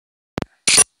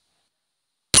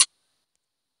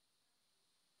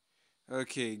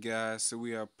Okay, guys, so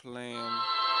we are playing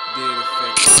Dead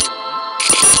Effect.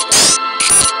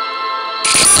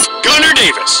 Gunner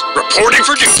Davis, reporting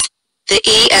for duty. The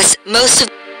ES most of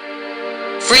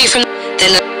free from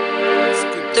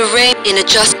the rain in a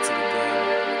just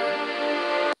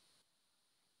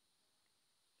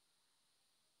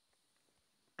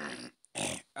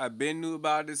I been knew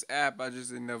about this app, I just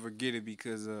didn't never get it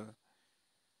because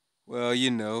well,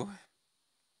 you know,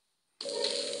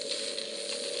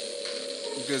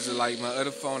 because of like my other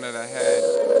phone that I had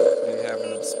didn't have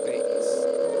enough space.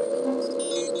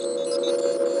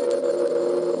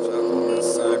 Chopping my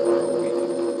cyber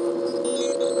weekend.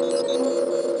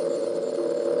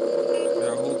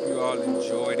 I hope you all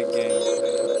enjoy the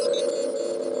gameplay.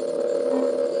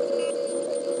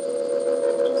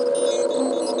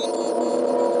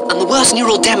 And the worst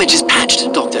neural damage is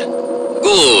patched, Doctor.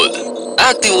 Good.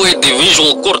 Activate the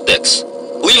visual cortex.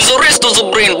 Leave the rest of the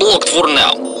brain blocked for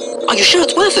now. Are you sure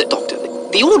it's worth it, Doctor?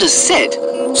 The orders said...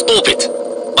 Stop it.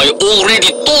 I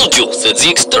already told you that the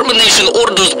extermination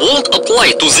orders won't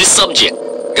apply to this subject.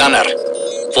 Gunner,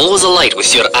 follow the light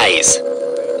with your eyes.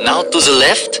 Now to the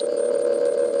left.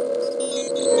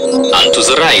 And to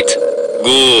the right.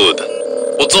 Good.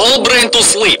 Put the whole brain to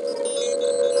sleep.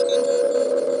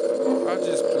 I'll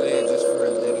just play it just for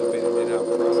a little bit and then I'll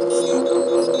probably stop.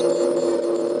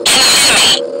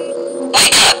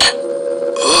 wake up.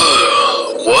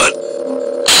 What?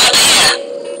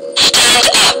 Stand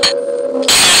up.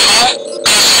 Careful,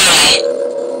 go slowly.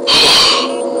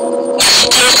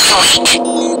 You're still awake.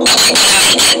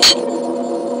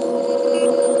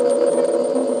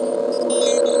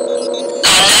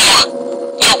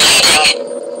 You're bleeding.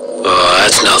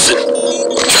 That's nothing.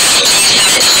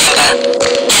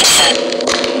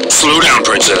 Slow down,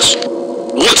 Princess.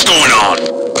 What's going on?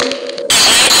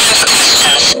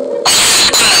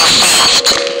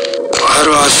 Why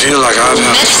do I feel like I've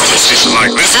had a conversation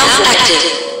like this before?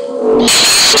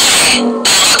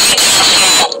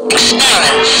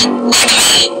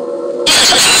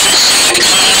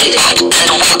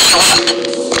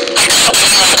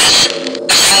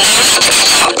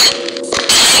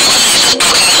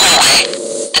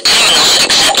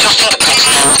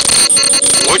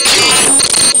 What killed you?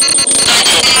 I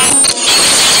did. He was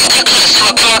using Nicholas to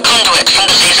a power conduit from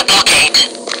the laser blockade.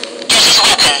 Get his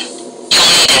weapon.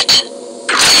 You'll need it.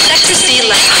 Sector C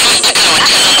left. I have to go and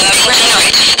turn on the main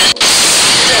generator for this.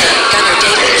 Sir, Gunner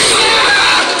Davis.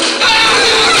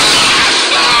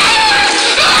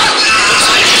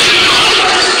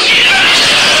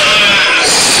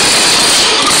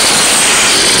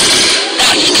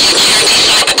 That's the security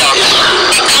cyberdog.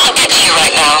 It can't get to you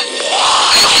right now.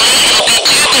 Hopefully it'll be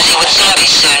too busy with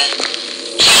zombies soon.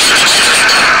 You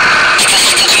can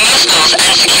hack into most doors and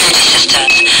security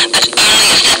systems, but only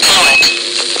if they're powered.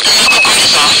 The local grid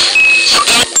is off, so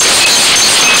don't...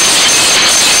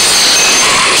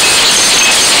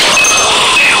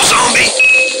 Damn zombie!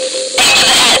 Aim for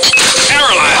the head.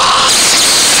 Paralyzed!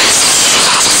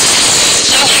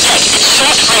 Don't forget, it's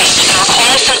short range and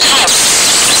requires some time.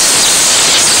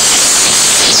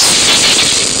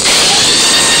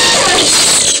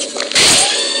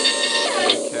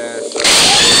 Cash.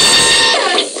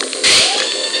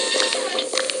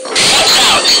 Watch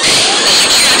out! The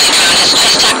security drone is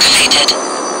just activated.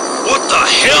 What the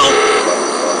hell?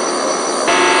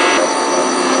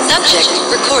 Subject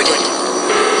recorded.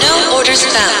 No orders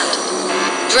found.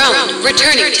 Drone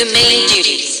returning to main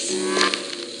duties.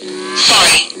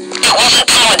 Sorry, it wasn't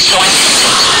powered, so I missed it.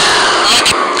 Look,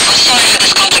 I'm sorry for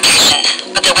this complication,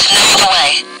 but there was no other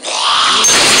way.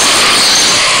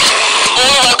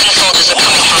 All Woken soldiers are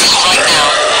coming for us right now.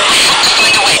 I have to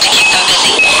find a way to keep them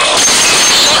busy.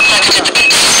 Short-circuited the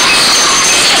container.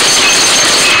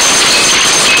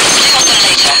 Deal with them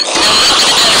later. Now move to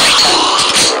the generator.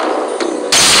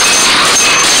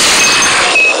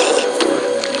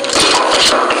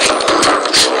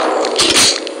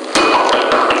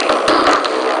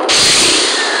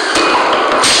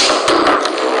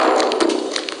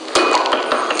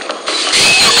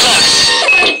 You're close.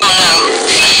 Oh no,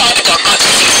 the cyberdog got to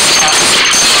the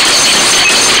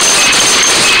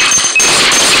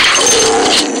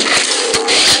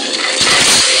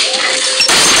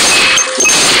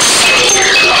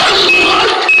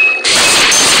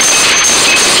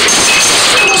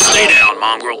Stay down,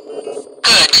 mongrel.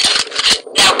 Good.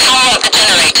 Now power up the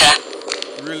generator.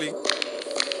 Really?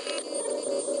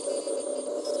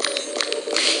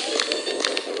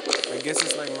 I guess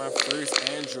it's like my first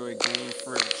Android game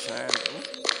for the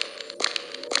channel.